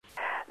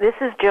This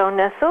is Jo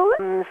Nessel.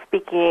 I'm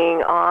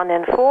speaking on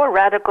and for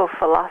Radical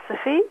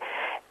Philosophy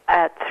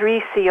at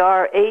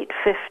 3CR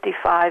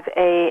 855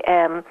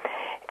 AM,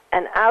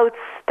 an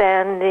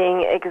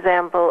outstanding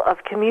example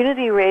of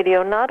community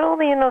radio not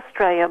only in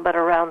Australia but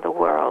around the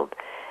world.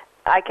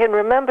 I can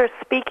remember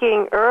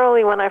speaking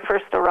early when I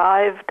first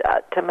arrived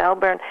to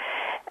Melbourne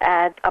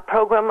at a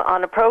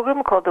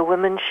program called The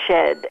Women's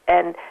Shed,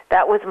 and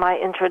that was my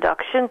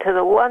introduction to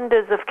the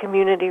wonders of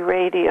community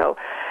radio,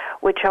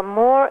 which are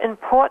more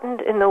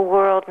important in the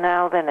world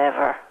now than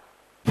ever.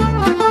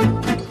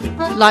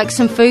 Like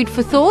some food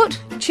for thought?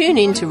 Tune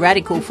in to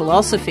Radical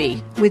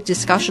Philosophy with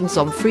discussions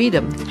on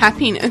freedom,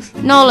 happiness,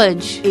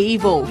 knowledge,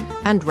 evil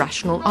and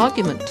rational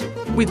argument.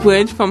 With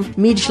words from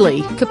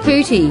Midgley,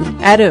 Caputi,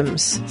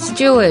 Adams,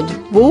 Stewart,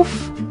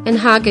 Wolf and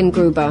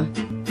Hagengruber.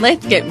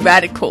 Let's get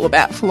radical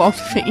about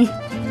philosophy.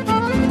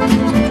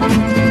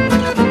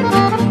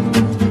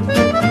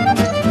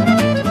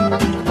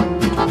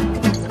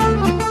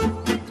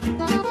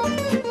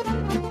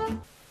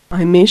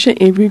 I measure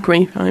every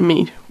grief I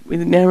meet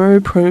with narrow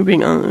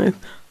probing eyes.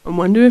 I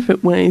wonder if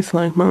it weighs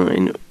like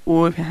mine,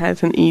 or if it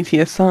has an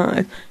easier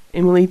size.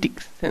 Emily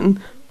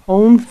Dixon,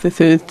 Poems, the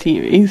Third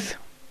Series.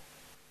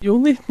 You're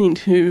listening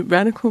to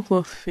Radical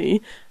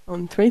Philosophy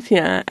on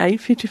 3CR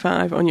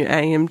 855 on your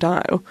AM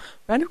dial.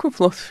 Radical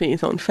Philosophy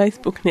is on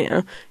Facebook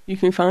now. You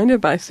can find it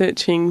by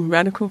searching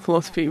Radical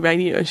Philosophy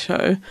Radio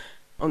Show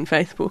on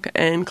Facebook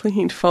and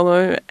clicking to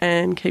follow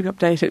and keep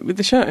updated with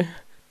the show.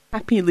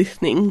 Happy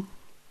listening.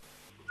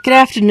 Good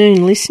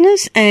afternoon,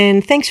 listeners,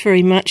 and thanks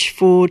very much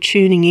for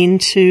tuning in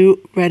to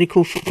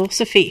Radical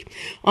Philosophy.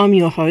 I'm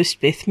your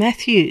host, Beth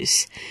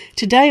Matthews.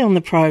 Today on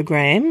the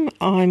program,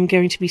 I'm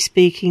going to be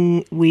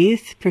speaking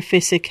with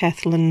Professor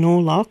Kathleen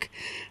Norlock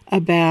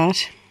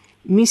about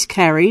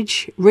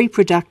miscarriage,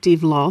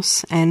 reproductive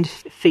loss, and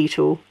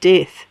fetal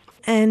death.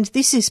 And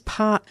this is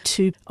part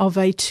 2 of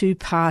a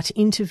 2-part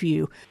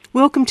interview.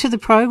 Welcome to the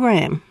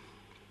program.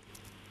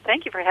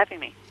 Thank you for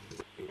having me.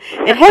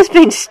 It has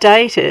been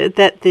stated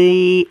that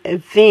the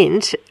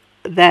event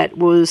that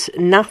was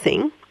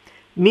nothing,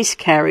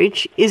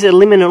 miscarriage, is a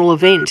liminal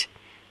event.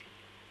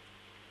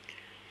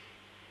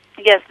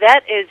 Yes,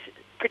 that is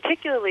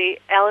particularly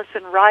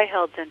Alison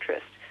Reiheld's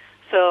interest.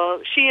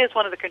 So she is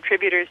one of the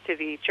contributors to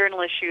the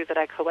journal issue that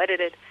I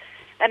co-edited,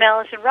 and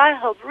Alison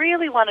Reiheld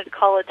really wanted to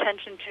call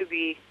attention to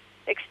the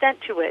extent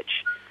to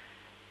which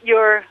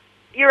your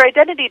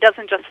identity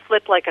doesn't just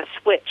flip like a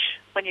switch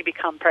when you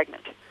become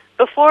pregnant.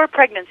 Before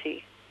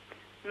pregnancy,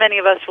 many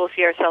of us will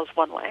see ourselves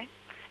one way.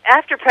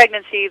 After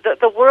pregnancy,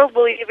 the world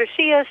will either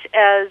see us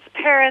as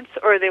parents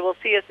or they will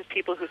see us as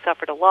people who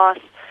suffered a loss.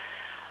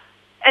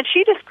 And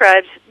she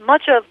describes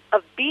much of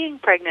being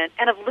pregnant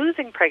and of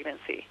losing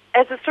pregnancy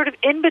as a sort of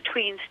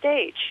in-between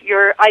stage.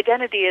 Your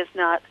identity is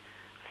not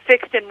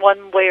fixed in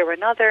one way or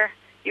another.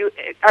 You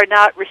are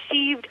not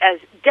received as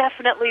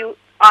definitely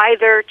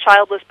either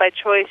childless by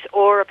choice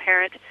or a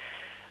parent.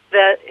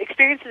 The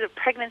experiences of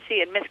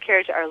pregnancy and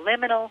miscarriage are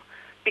liminal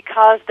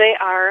because they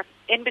are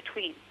in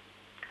between.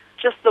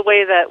 Just the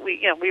way that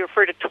we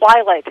refer to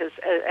twilight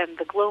and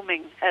the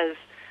gloaming as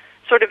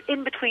sort of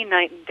in between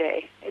night and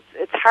day.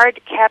 It's hard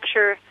to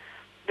capture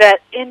that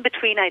in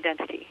between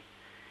identity.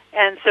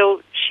 And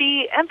so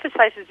she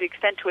emphasizes the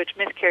extent to which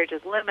miscarriage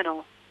is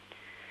liminal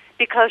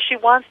because she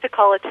wants to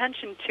call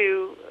attention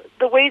to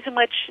the ways in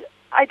which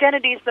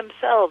identities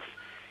themselves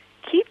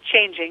keep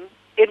changing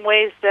in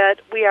ways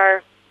that we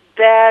are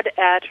bad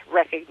at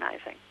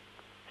recognizing.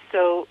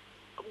 So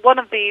one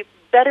of the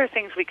better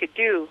things we could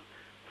do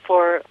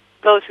for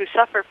those who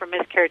suffer from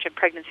miscarriage and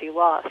pregnancy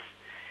loss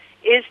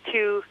is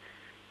to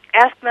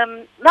ask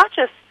them not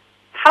just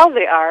how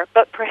they are,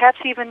 but perhaps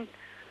even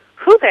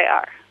who they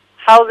are,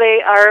 how they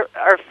are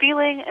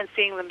feeling and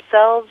seeing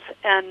themselves,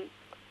 and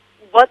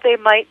what they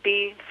might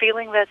be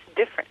feeling that's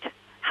different.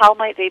 How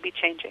might they be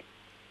changing?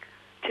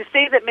 To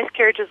say that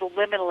miscarriage is a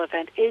liminal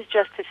event is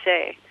just to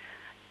say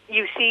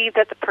you see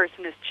that the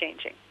person is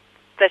changing,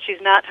 that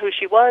she's not who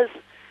she was,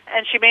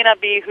 and she may not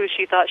be who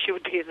she thought she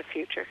would be in the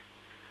future.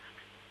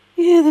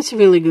 Yeah, that's a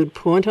really good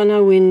point. I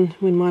know when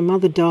my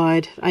mother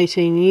died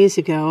 18 years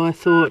ago, I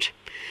thought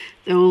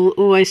there will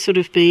always sort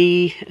of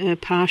be a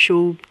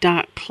partial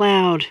dark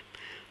cloud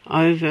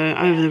over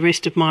the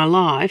rest of my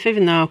life,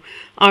 even though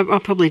I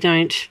probably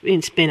don't,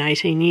 it's been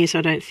 18 years,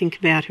 I don't think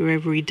about her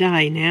every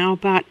day now,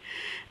 but,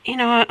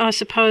 I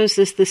suppose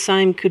the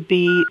same could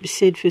be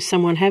said for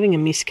someone having a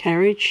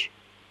miscarriage.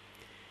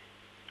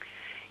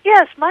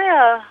 Yes,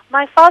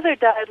 my father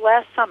died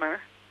last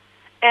summer,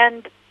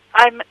 and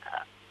I'm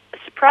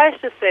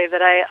surprised to say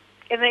that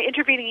in the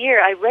intervening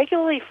year, I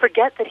regularly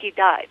forget that he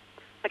died.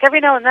 Like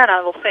every now and then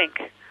I will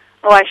think,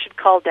 I should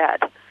call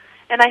Dad.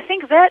 And I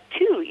think that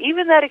too,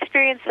 even that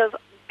experience of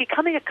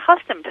becoming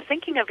accustomed to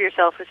thinking of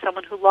yourself as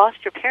someone who lost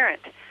your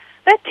parent,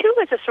 that too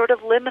is a sort of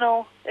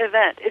liminal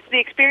event. It's the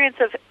experience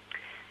of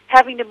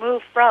having to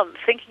move from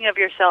thinking of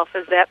yourself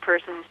as that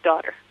person's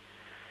daughter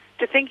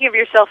to thinking of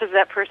yourself as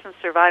that person's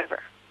survivor.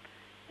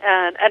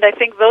 And I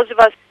think those of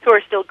us who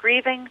are still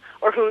grieving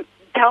or who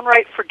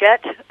downright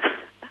forget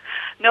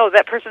no,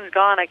 that person's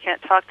gone, I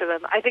can't talk to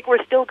them. I think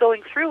we're still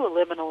going through a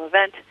liminal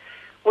event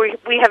where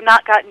we have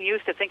not gotten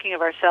used to thinking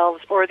of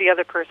ourselves or the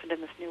other person in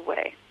this new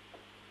way.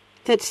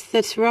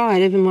 That's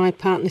right. Even my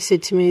partner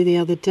said to me the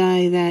other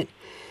day that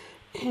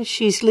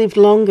she's lived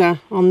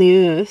longer on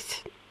the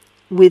earth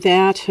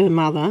without her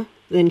mother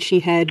than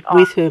she had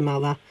with her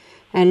mother,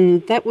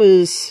 and that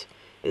was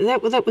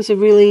a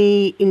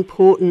really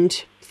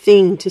important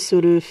thing to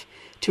sort of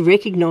to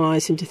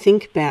recognise and to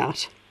think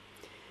about.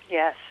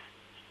 Yes.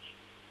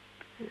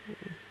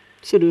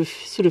 Sort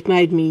of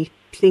made me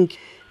think.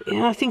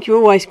 I think you're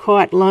always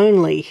quite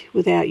lonely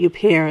without your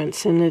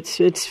parents, and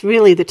it's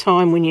really the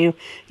time when you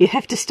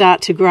have to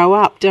start to grow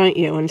up, don't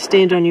you, and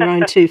stand on your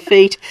own 2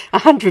 feet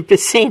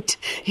 100%.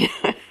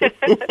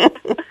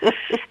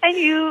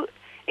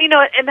 And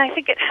and I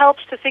think it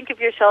helps to think of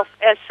yourself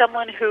as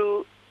someone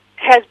who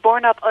has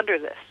borne up under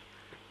this.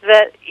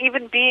 That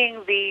even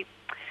being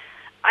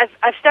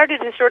I've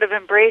started to sort of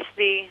embrace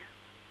the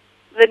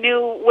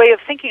new way of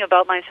thinking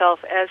about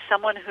myself as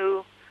someone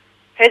who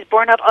has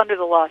borne up under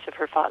the loss of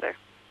her father.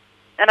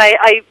 And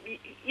I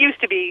used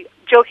to be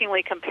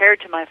jokingly compared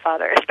to my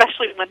father,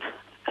 especially when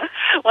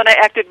I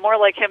acted more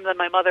like him than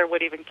my mother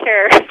would even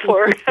care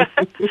for.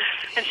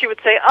 And she would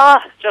say,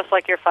 just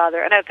like your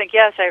father. And I would think,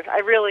 yes, I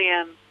really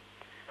am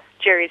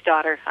Jerry's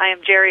daughter. I am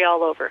Jerry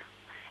all over.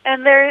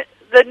 And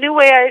the new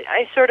way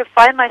I sort of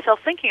find myself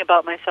thinking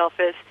about myself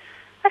is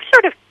I've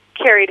sort of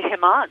carried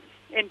him on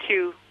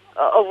into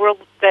a world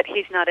that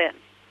he's not in.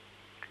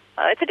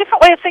 It's a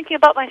different way of thinking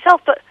about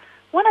myself, but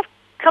one I've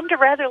come to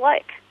rather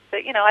like.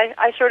 That,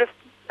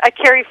 I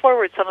carry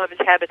forward some of his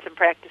habits and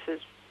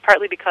practices,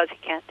 partly because he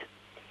can't.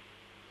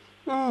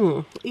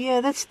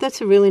 Yeah,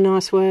 that's a really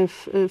nice way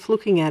of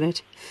looking at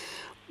it.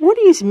 What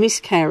is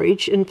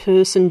miscarriage and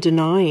person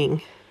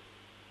denying?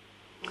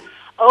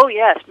 Oh,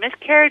 yes.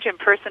 Miscarriage and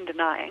person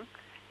denying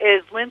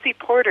is Lindsay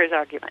Porter's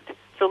argument.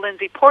 So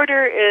Lindsay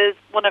Porter is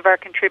one of our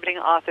contributing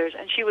authors,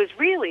 and she was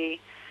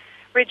really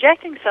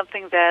rejecting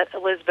something that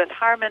Elizabeth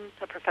Harman,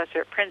 a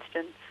professor at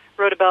Princeton,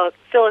 wrote about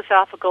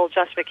philosophical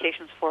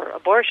justifications for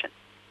abortion.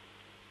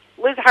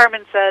 Liz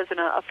Harman says in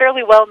a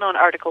fairly well-known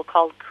article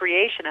called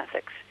Creation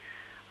Ethics,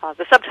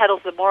 the subtitle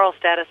is The Moral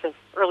Status of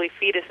Early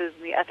Fetuses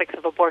and the Ethics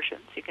of Abortion,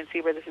 so you can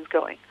see where this is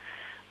going,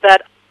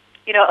 that,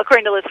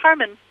 according to Liz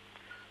Harman,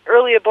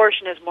 early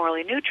abortion is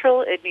morally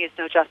neutral, it needs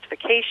no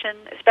justification,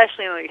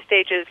 especially in early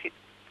stages,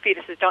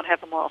 fetuses don't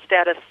have a moral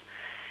status,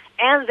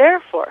 and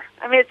therefore,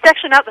 it's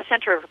actually not the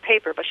center of her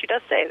paper, but she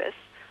does say this,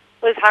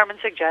 Liz Harman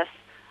suggests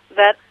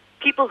that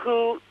people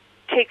who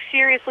take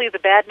seriously the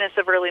badness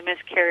of early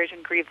miscarriage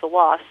and grieve the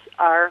loss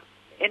are,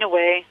 in a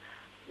way,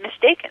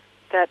 mistaken,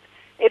 that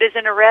it is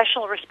an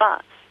irrational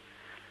response.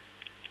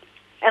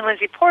 And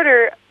Lindsay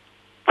Porter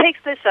takes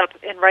this up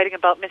in writing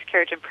about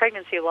miscarriage and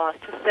pregnancy loss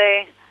to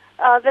say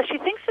that she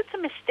thinks it's a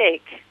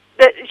mistake,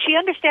 that she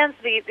understands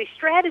the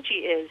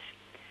strategy is,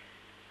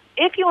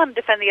 if you want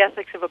to defend the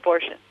ethics of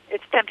abortion,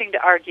 it's tempting to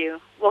argue,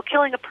 well,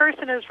 killing a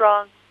person is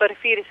wrong, but a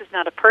fetus is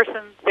not a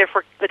person,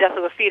 therefore the death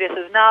of a fetus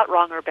is not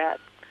wrong or bad.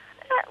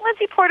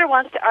 Lindsay Porter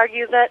wants to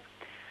argue that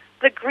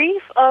the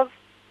grief of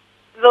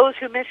those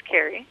who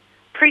miscarry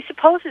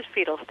presupposes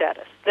fetal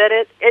status, that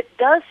it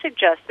does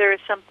suggest there is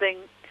something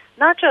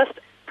not just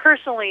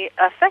personally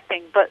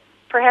affecting, but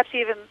perhaps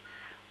even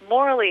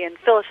morally and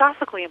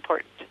philosophically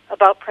important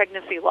about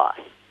pregnancy loss.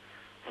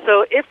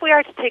 So if we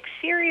are to take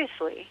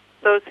seriously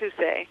those who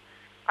say,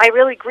 I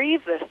really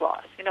grieve this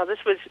loss,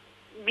 this was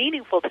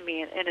meaningful to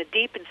me in a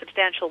deep and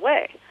substantial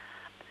way,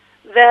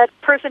 that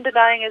person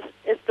denying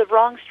is the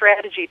wrong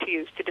strategy to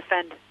use to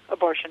defend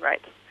abortion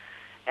rights.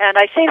 And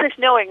I say this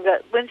knowing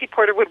that Lindsay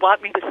Porter would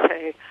want me to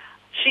say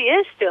she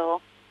is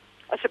still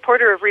a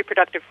supporter of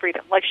reproductive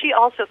freedom. Like, she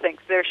also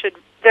thinks there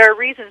are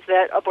reasons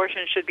that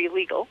abortion should be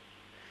legal,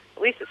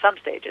 at least at some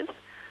stages,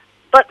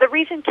 but the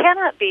reason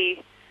cannot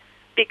be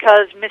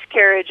because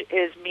miscarriage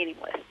is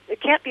meaningless.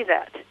 It can't be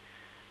that.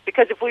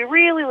 Because if we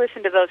really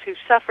listen to those who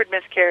suffered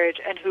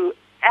miscarriage and who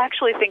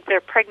actually think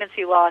their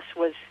pregnancy loss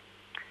was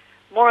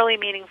morally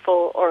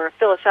meaningful or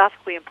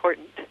philosophically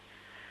important,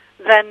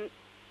 then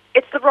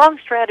it's the wrong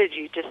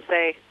strategy to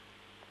say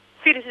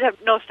fetuses have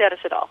no status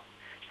at all.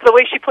 So the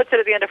way she puts it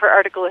at the end of her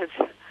article is,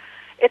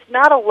 it's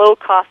not a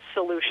low-cost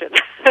solution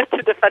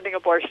to defending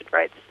abortion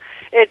rights.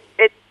 It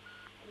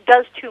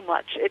does too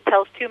much. It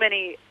tells too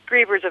many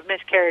grievers of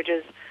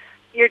miscarriages,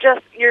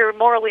 you're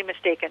morally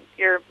mistaken.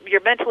 You're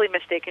mentally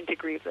mistaken to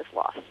grieve this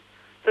loss. So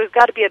there's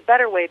got to be a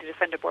better way to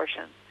defend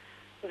abortion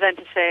than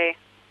to say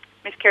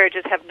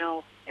miscarriages have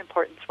no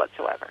importance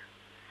whatsoever.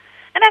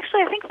 And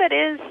actually, I think that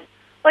is,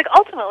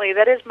 ultimately,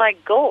 that is my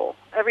goal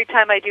every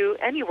time I do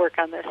any work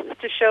on this, is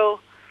to show,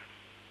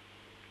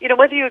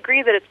 whether you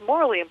agree that it's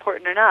morally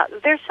important or not,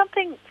 there's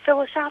something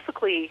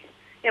philosophically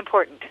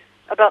important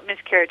about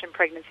miscarriage and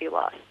pregnancy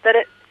loss, that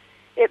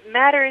it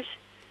matters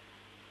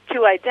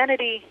to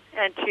identity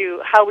and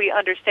to how we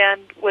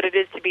understand what it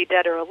is to be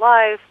dead or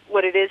alive,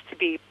 what it is to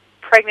be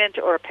pregnant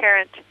or a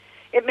parent.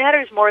 It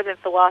matters more than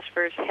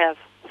philosophers have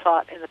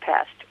thought in the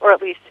past, or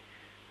at least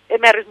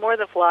it matters more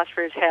than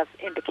philosophers have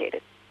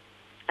indicated.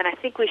 And I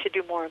think we should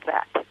do more of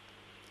that.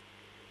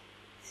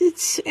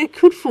 It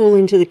could fall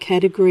into the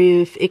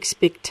category of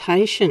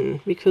expectation,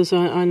 because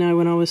I know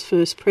when I was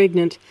first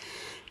pregnant,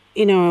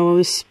 I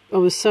was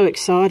so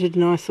excited,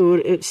 and I thought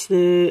it's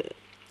the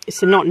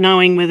not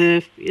knowing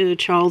whether the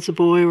child's a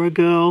boy or a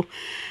girl,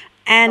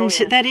 and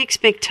that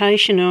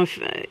expectation of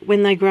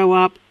when they grow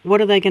up, what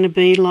are they going to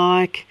be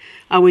like?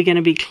 Are we going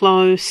to be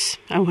close?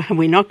 Are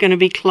we not going to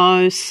be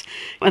close?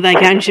 Are they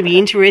going to be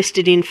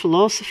interested in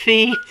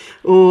philosophy,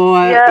 or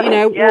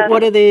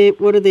what are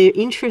their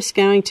interests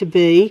going to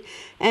be?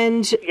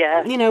 And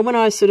when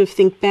I sort of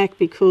think back,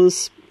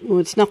 because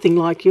it's nothing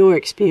like your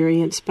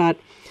experience, but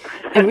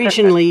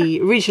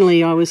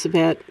originally I was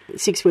about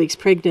 6 weeks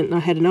pregnant and I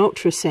had an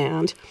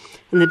ultrasound,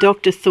 and the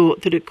doctor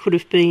thought that it could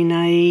have been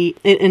an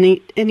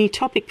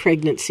ectopic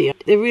pregnancy.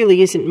 There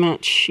really isn't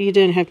much. You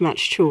don't have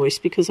much choice,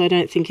 because I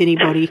don't think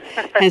anybody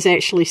has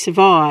actually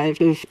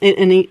survived of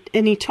an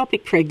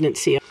ectopic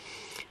pregnancy.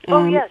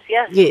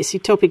 Yes,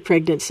 ectopic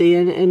pregnancy,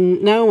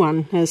 and no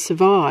one has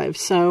survived.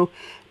 So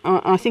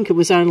I think it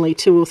was only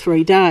 2 or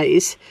 3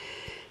 days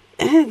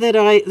that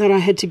I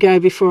had to go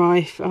before I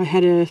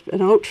had an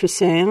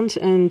ultrasound,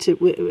 and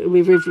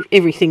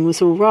everything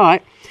was all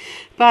right.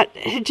 But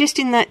just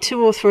in that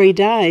 2 or 3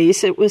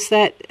 days, it was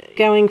that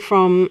going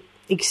from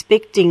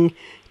expecting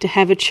to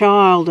have a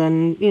child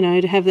and,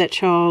 to have that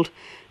child,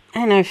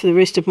 for the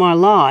rest of my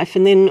life,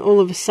 and then all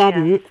of a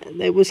sudden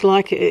it was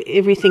like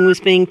everything was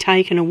being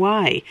taken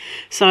away.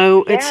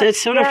 So it's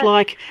sort of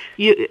like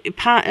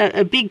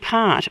a big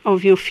part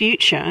of your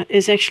future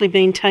is actually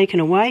being taken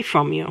away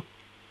from you.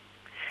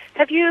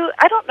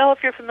 I don't know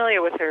if you're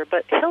familiar with her,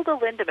 but Hilda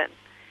Lindemann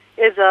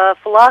is a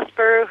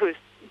philosopher who's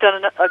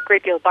done a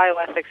great deal of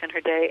bioethics in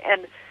her day,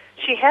 and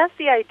she has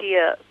the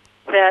idea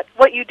that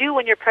what you do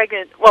when you're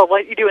pregnant,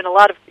 what you do in a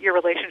lot of your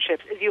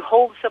relationships, is you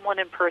hold someone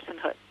in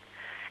personhood.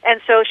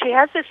 And so she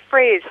has this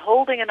phrase,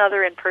 holding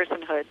another in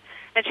personhood,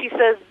 and she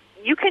says,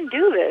 you can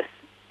do this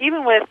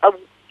even with a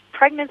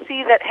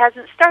pregnancy that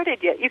hasn't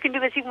started yet. You can do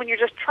this even when you're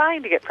just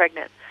trying to get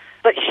pregnant.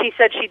 But she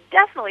said she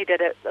definitely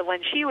did it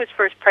when she was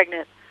first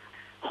pregnant.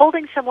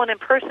 Holding someone in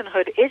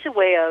personhood is a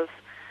way of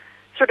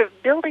sort of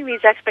building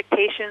these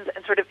expectations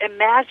and sort of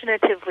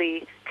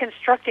imaginatively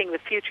constructing the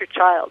future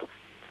child.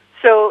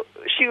 So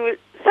she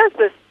says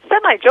this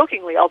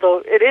semi-jokingly,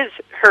 although it is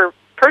her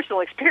personal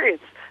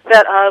experience,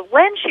 that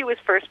when she was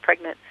first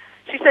pregnant,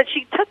 she said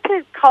she took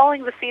to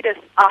calling the fetus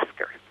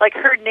Oscar. Like,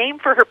 her name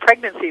for her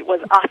pregnancy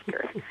was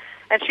Oscar.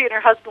 And she and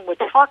her husband would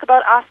talk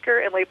about Oscar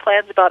and lay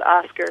plans about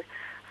Oscar.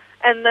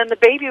 And then the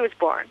baby was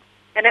born,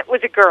 and it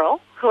was a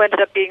girl who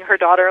ended up being her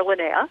daughter,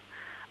 Linnea.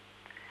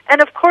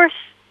 And of course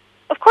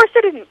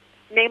they didn't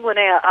name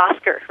Linnea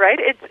Oscar, right?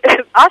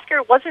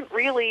 Oscar wasn't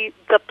really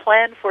the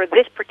plan for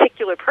this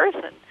particular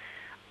person.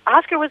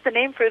 Oscar was the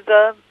name for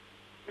the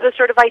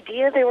sort of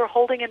idea they were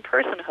holding in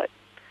personhood.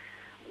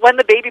 When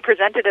the baby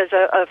presented as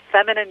a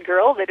feminine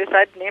girl, they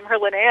decided to name her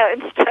Linnea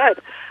instead.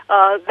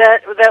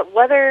 That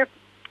whether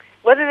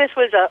this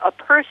was a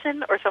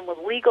person or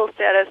someone's legal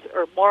status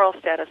or moral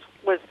status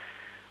was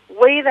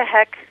way the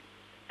heck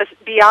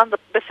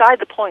beside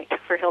the point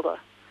for Hilda.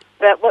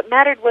 That what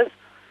mattered was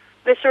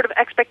this sort of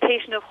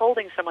expectation of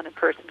holding someone in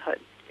personhood,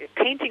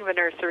 painting the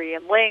nursery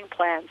and laying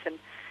plans and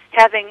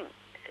having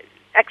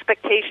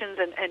expectations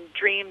and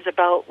dreams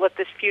about what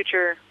this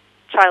future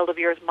child of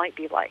yours might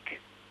be like.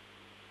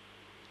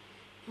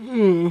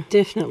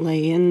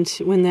 Definitely, and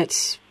when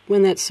that's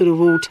sort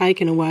of all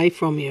taken away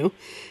from you,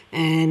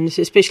 and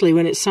especially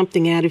when it's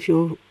something out of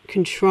your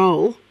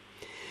control,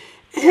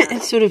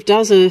 it sort of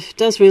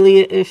does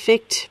really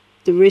affect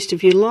the rest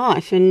of your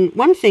life. And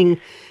one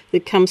thing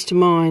that comes to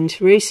mind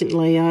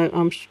recently,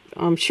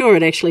 I'm sure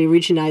it actually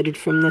originated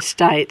from the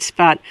States,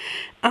 but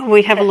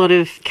we have a lot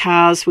of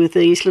cars with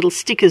these little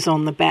stickers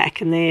on the back,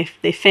 and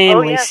they're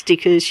family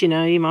stickers.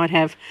 You might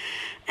have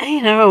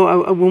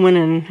a woman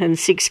and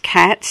 6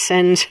 cats,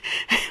 and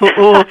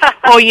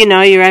or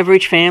your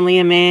average family,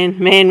 a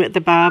man at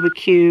the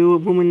barbecue, a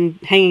woman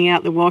hanging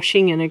out the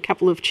washing, and a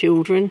couple of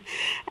children.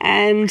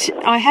 And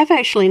I have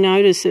actually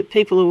noticed that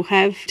people who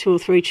have 2 or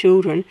 3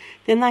 children,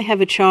 then they have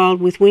a child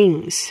with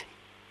wings.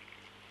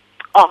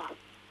 Oh.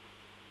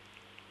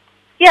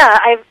 Yeah,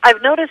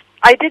 I've noticed,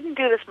 I didn't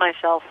do this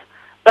myself,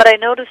 but I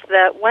noticed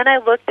that when I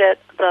looked at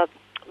the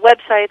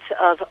websites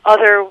of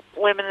other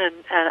women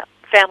and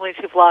families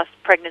who've lost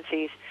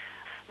pregnancies,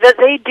 that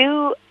they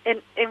do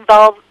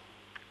involve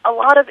a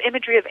lot of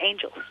imagery of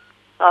angels,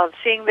 of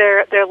seeing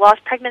their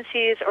lost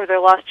pregnancies or their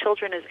lost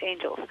children as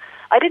angels.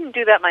 I didn't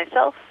do that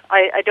myself.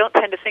 I don't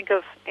tend to think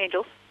of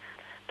angels.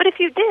 But if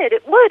you did,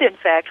 it would, in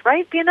fact,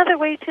 right, be another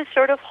way to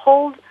sort of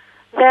hold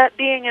that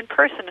being in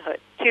personhood,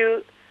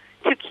 to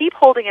keep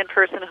holding in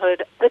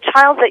personhood the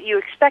child that you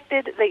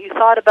expected, that you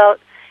thought about,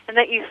 and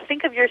that you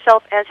think of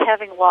yourself as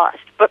having lost,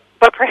 but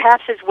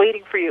perhaps is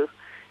waiting for you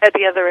at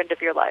the other end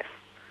of your life.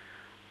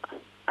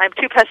 I'm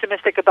too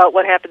pessimistic about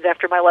what happens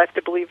after my life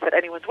to believe that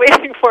anyone's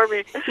waiting for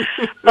me.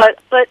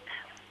 but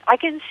I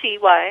can see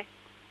why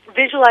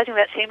visualizing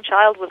that same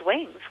child with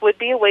wings would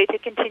be a way to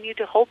continue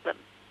to hold them.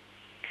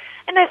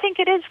 And I think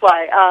it is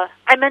why.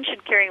 I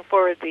mentioned carrying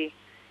forward the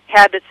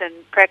habits and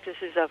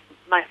practices of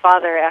my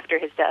father after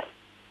his death.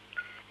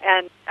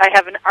 And I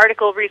have an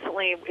article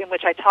recently in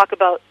which I talk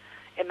about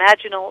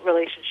imaginal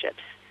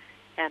relationships.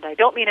 And I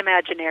don't mean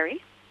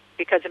imaginary,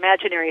 because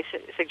imaginary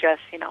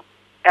suggests,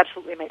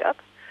 absolutely made up.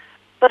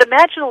 But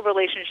imaginal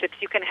relationships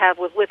you can have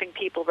with living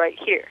people right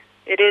here.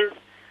 It is,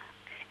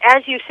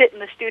 as you sit in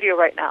the studio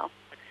right now,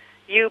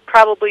 you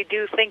probably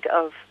do think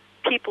of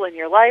people in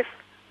your life,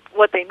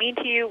 what they mean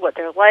to you, what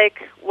they're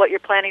like, what you're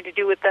planning to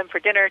do with them for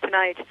dinner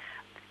tonight.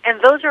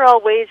 And those are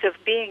all ways of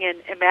being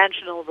in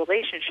imaginal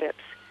relationships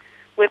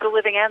with the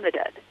living and the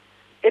dead.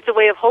 It's a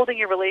way of holding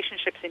your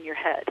relationships in your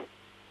head.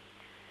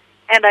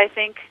 And I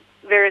think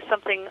there is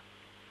something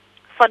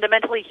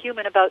fundamentally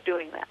human about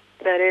doing that.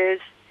 That is,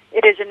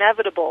 it is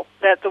inevitable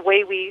that the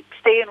way we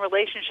stay in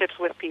relationships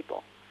with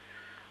people,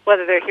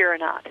 whether they're here or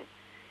not,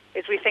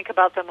 is we think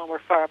about them when we're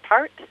far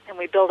apart, and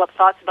we build up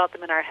thoughts about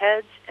them in our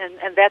heads,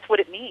 and that's what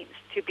it means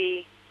to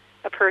be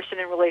a person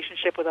in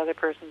relationship with other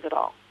persons at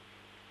all.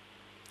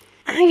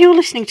 You're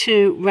listening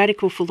to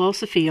Radical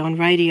Philosophy on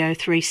Radio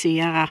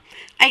 3CR,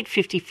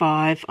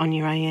 855 on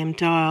your AM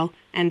dial,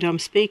 and I'm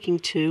speaking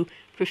to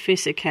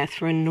Professor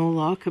Catherine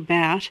Norlock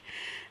about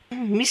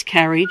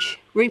miscarriage,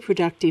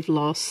 reproductive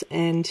loss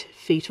and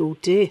fetal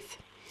death.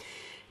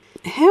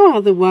 How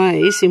are the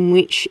ways in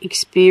which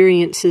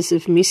experiences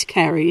of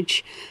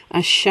miscarriage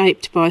are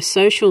shaped by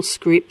social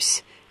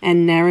scripts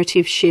and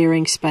narrative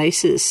sharing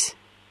spaces?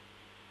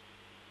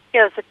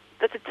 Yeah,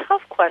 that's a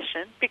tough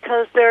question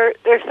because there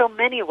are so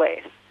many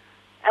ways.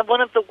 And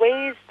one of the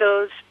ways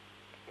those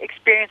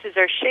experiences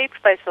are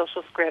shaped by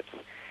social scripts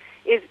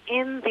is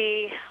in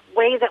the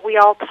way that we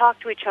all talk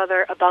to each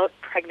other about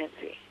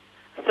pregnancy.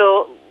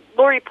 So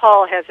Lori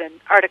Paul has an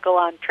article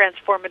on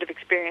transformative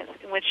experience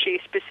in which she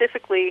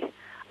specifically,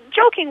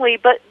 jokingly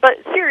but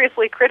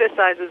seriously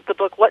criticizes the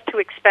book What to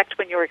Expect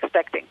When You're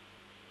Expecting.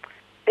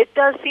 It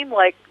does seem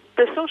like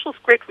the social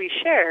script we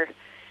share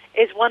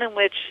is one in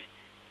which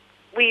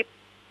we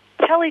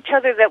tell each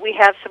other that we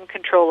have some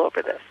control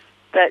over this,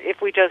 that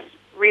if we just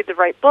read the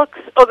right books.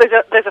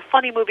 There's a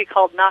funny movie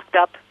called Knocked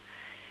Up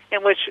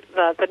in which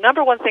the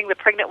number one thing the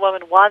pregnant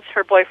woman wants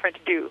her boyfriend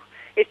to do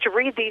is to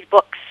read these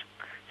books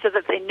so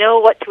that they know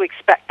what to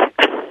expect.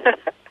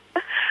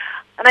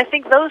 And I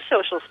think those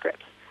social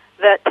scripts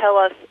that tell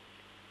us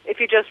if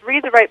you just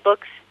read the right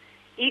books,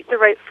 eat the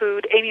right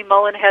food. Amy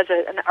Mullen has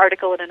an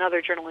article in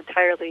another journal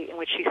entirely in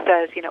which she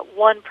says,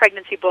 one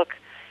pregnancy book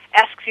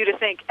asks you to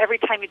think every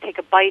time you take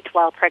a bite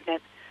while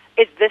pregnant,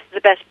 is this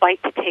the best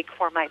bite to take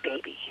for my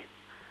baby?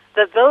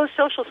 That those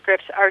social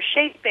scripts are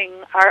shaping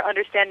our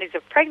understandings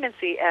of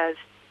pregnancy as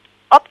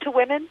up to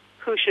women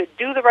who should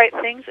do the right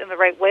things in the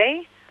right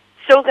way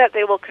so that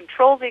they will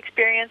control the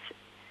experience.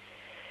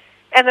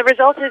 And the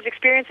result is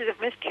experiences of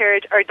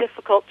miscarriage are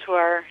difficult to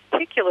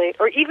articulate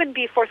or even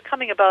be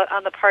forthcoming about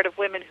on the part of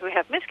women who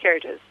have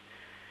miscarriages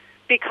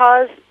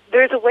because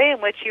there's a way in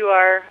which you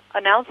are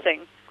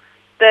announcing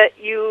that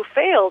you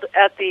failed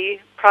at the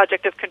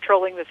project of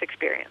controlling this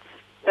experience,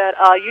 that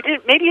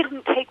maybe you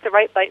didn't take the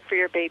right bite for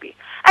your baby.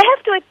 I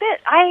have to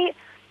admit,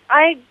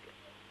 I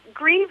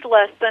grieved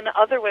less than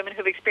other women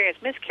who've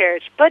experienced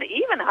miscarriage, but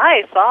even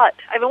I thought,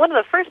 one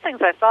of the first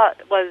things I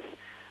thought was,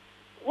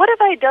 what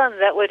have I done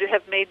that would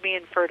have made me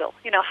infertile?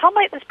 How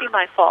might this be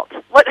my fault?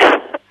 What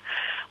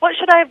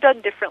should I have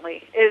done differently?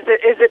 Is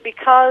it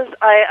because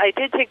I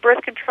did take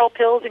birth control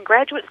pills in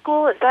graduate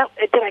school?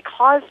 Did I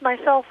cause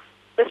myself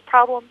this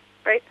problem?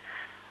 Right?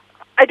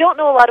 I don't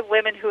know a lot of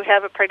women who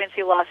have a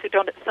pregnancy loss who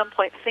don't at some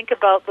point think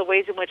about the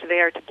ways in which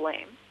they are to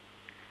blame.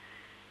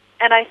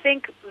 And I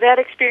think that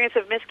experience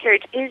of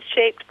miscarriage is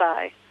shaped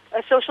by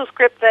a social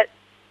script that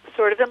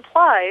sort of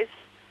implies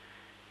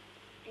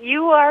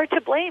you are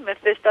to blame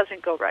if this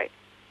doesn't go right.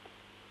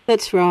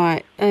 That's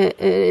right.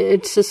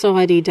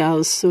 Society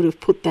does sort of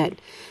put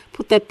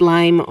that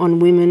blame on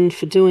women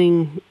for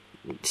doing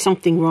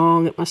something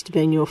wrong. It must have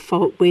been your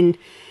fault when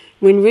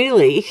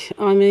really,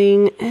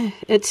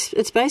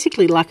 it's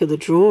basically luck of the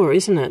draw,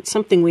 isn't it?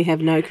 Something we have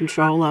no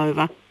control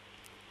over.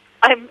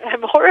 I'm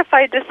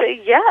horrified to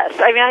say yes.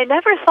 I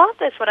never thought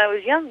this when I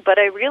was young, but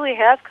I really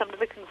have come to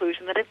the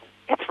conclusion that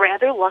it's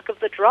rather luck of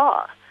the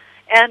draw.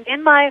 And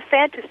in my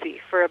fantasy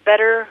for a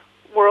better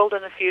world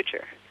in the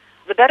future,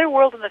 the better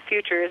world in the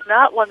future is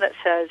not one that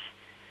says,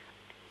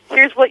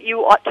 here's what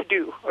you ought to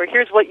do, or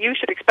here's what you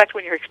should expect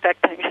when you're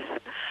expecting.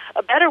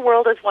 A better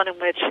world is one in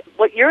which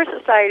what your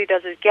society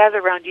does is gather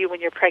around you when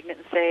you're pregnant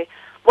and say,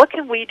 what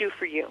can we do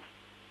for you?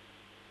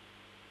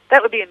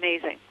 That would be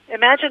amazing.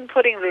 Imagine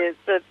putting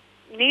the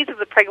needs of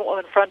the pregnant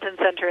woman front and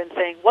center and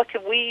saying, what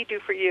can we do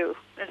for you?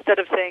 Instead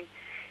of saying,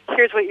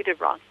 here's what you did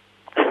wrong.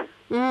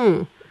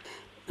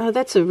 Oh,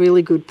 that's a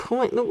really good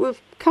point. Look,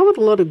 we've covered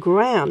a lot of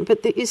ground,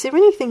 but is there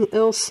anything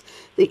else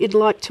that you'd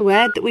like to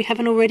add that we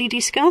haven't already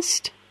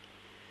discussed?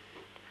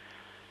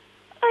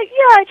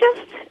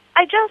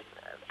 I just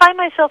find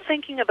myself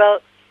thinking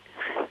about.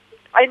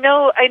 I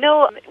know.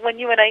 When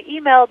you and I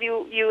emailed,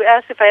 you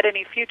asked if I had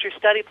any future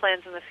study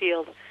plans in the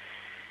field,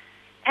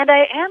 and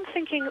I am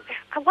thinking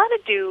I want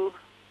to do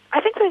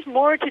I think there's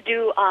more to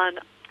do on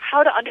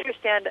how to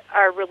understand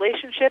our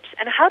relationships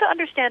and how to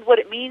understand what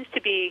it means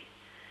to be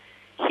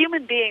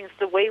human beings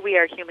the way we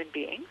are human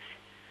beings.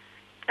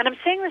 And I'm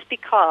saying this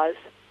because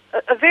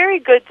a very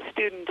good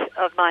student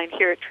of mine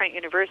here at Trent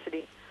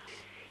University,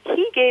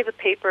 he gave a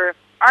paper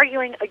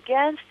arguing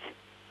against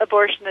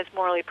abortion as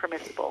morally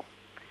permissible.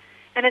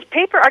 And his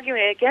paper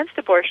arguing against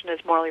abortion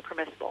as morally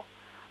permissible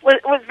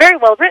was very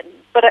well written,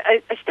 but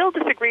I still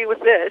disagree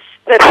with this,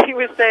 that he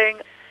was saying,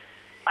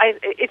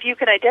 if you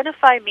can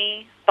identify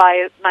me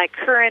by my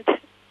current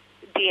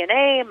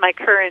DNA, my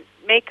current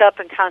makeup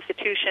and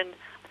constitution,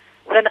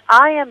 then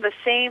I am the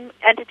same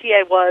entity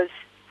I was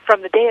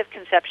from the day of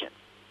conception.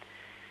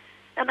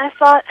 And I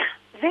thought,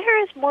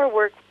 there is more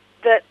work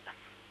that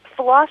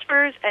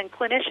philosophers and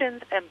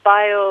clinicians and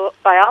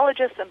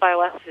biologists and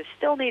bioethicists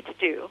still need to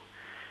do,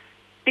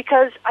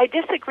 because I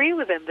disagree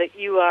with them that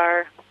you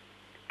are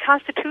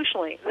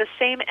constitutionally the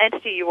same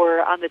entity you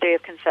were on the day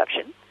of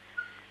conception.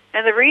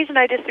 And the reason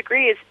I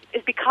disagree is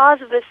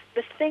because of this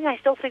thing I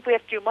still think we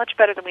have to do much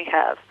better than we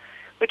have,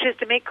 which is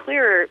to make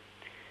clearer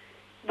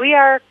we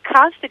are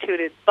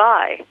constituted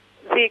by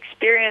the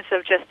experience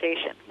of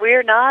gestation.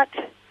 We're not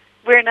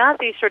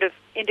these sort of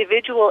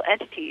individual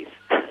entities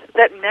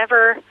that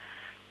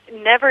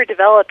never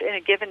developed in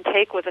a give and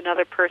take with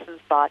another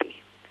person's body.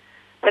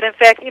 That in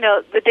fact,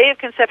 the day of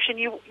conception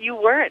you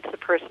weren't the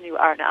person you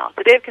are now.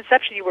 The day of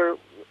conception you were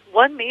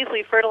one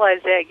measly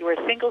fertilized egg, you were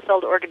a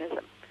single-celled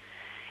organism.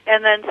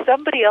 And then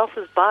somebody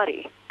else's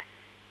body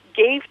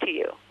gave to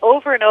you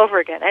over and over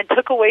again and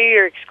took away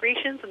your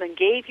excretions and then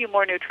gave you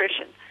more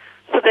nutrition,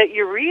 so that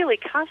you're really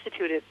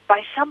constituted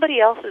by somebody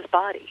else's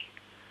body.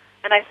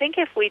 And I think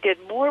if we did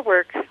more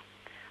work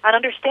on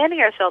understanding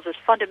ourselves as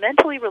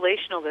fundamentally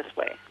relational this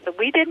way, that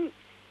we didn't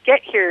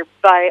get here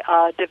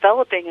by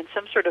developing in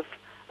some sort of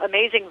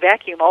amazing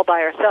vacuum all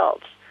by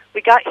ourselves.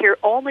 We got here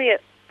only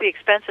at the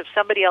expense of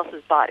somebody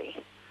else's body.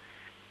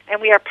 And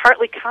we are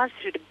partly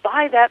constituted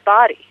by that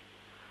body.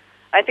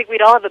 I think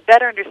we'd all have a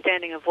better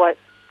understanding of what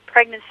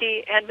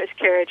pregnancy and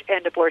miscarriage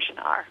and abortion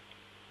are.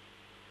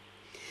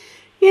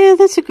 Yeah,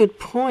 that's a good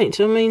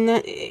point. I mean,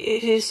 that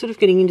it is sort of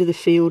getting into the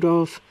field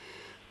of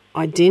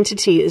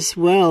identity as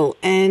well.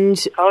 And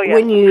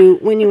when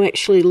you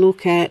actually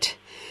look at,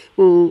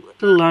 well,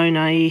 let alone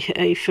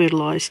a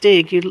fertilised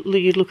egg, you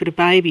look at a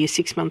baby, a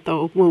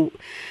 6-month-old. Well,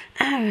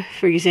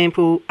 for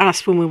example,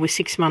 us when we were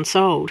 6 months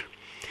old,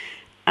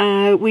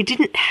 we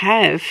didn't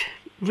have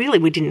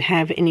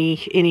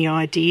any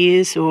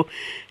ideas or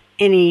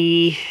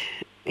any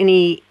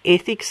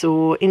ethics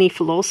or any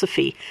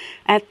philosophy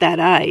at that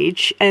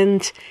age.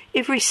 And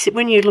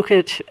when you look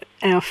at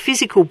our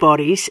physical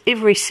bodies,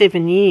 every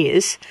 7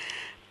 years,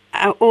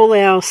 all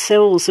our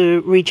cells are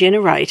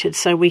regenerated,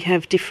 so we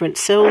have different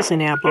cells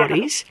in our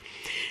bodies.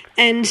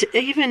 And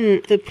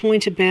even the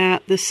point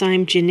about the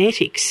same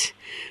genetics,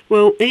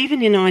 well,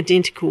 even in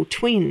identical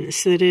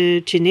twins that are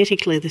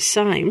genetically the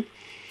same,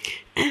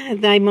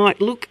 they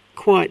might look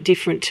quite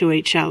different to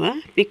each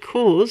other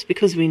because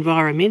of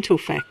environmental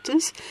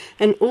factors,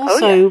 and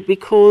also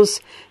because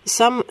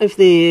some of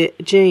their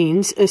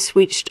genes are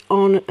switched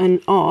on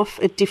and off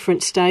at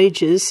different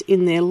stages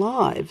in their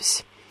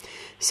lives.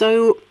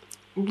 So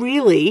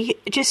really,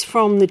 just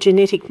from the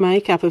genetic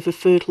makeup of a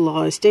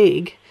fertilised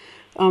egg,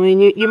 I mean,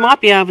 you might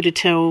be able to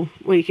tell,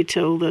 well, you could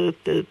tell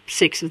the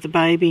sex of the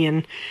baby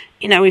and,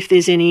 if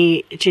there's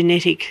any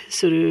genetic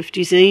sort of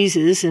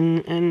diseases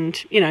and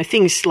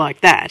things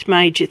like that,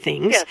 major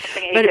things. Yes,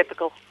 something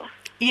atypical.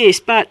 Yes,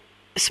 but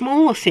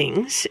smaller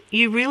things,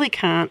 you really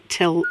can't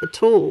tell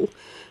at all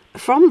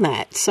from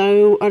that.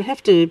 So I'd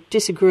have to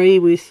disagree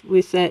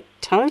with that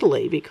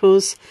totally,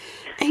 because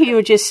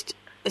you're just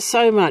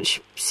so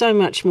much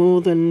more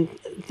than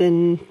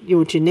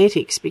your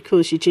genetics,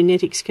 because your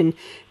genetics can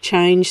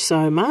change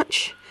so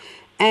much,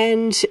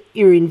 and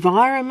your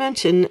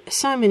environment and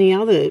so many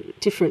other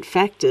different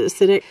factors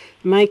that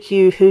make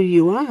you who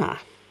you are.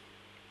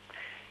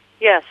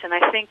 Yes, and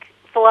I think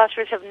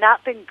philosophers have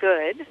not been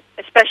good,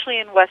 especially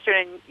in Western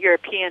and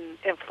European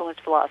influenced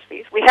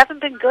philosophies. We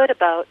haven't been good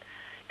about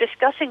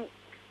discussing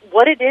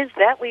what it is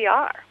that we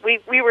are.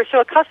 We were so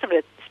accustomed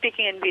to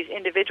speaking in these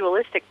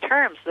individualistic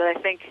terms that I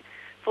think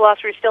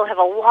philosophers still have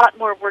a lot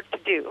more work to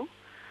do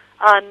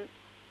on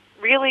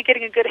really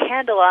getting a good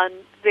handle on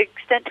the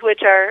extent to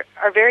which our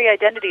very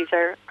identities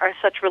are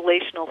such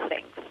relational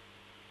things.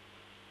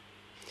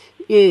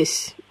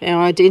 Yes,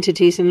 our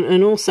identities,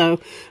 and also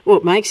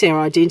what makes our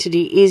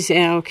identity is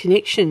our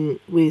connection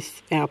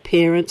with our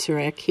parents or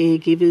our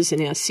caregivers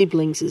and our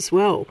siblings as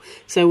well.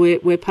 So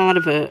we're part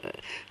of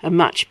a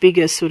much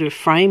bigger sort of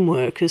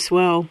framework as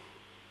well.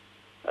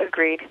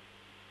 Agreed.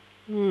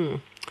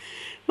 Well,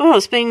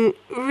 it's been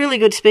really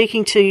good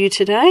speaking to you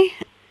today,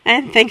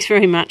 and thanks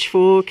very much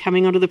for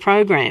coming onto the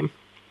program.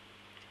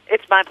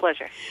 It's my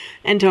pleasure.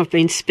 And I've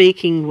been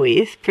speaking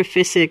with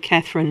Professor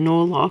Catherine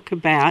Norlock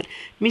about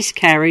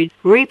miscarriage,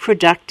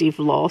 reproductive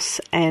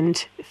loss and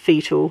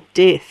fetal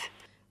death.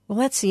 Well,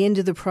 that's the end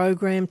of the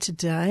program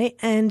today,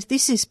 and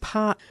this is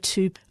part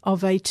 2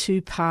 of a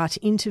 2-part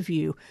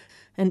interview.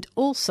 And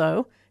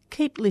also,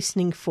 keep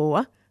listening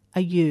for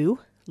Are You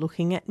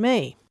Looking at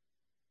Me?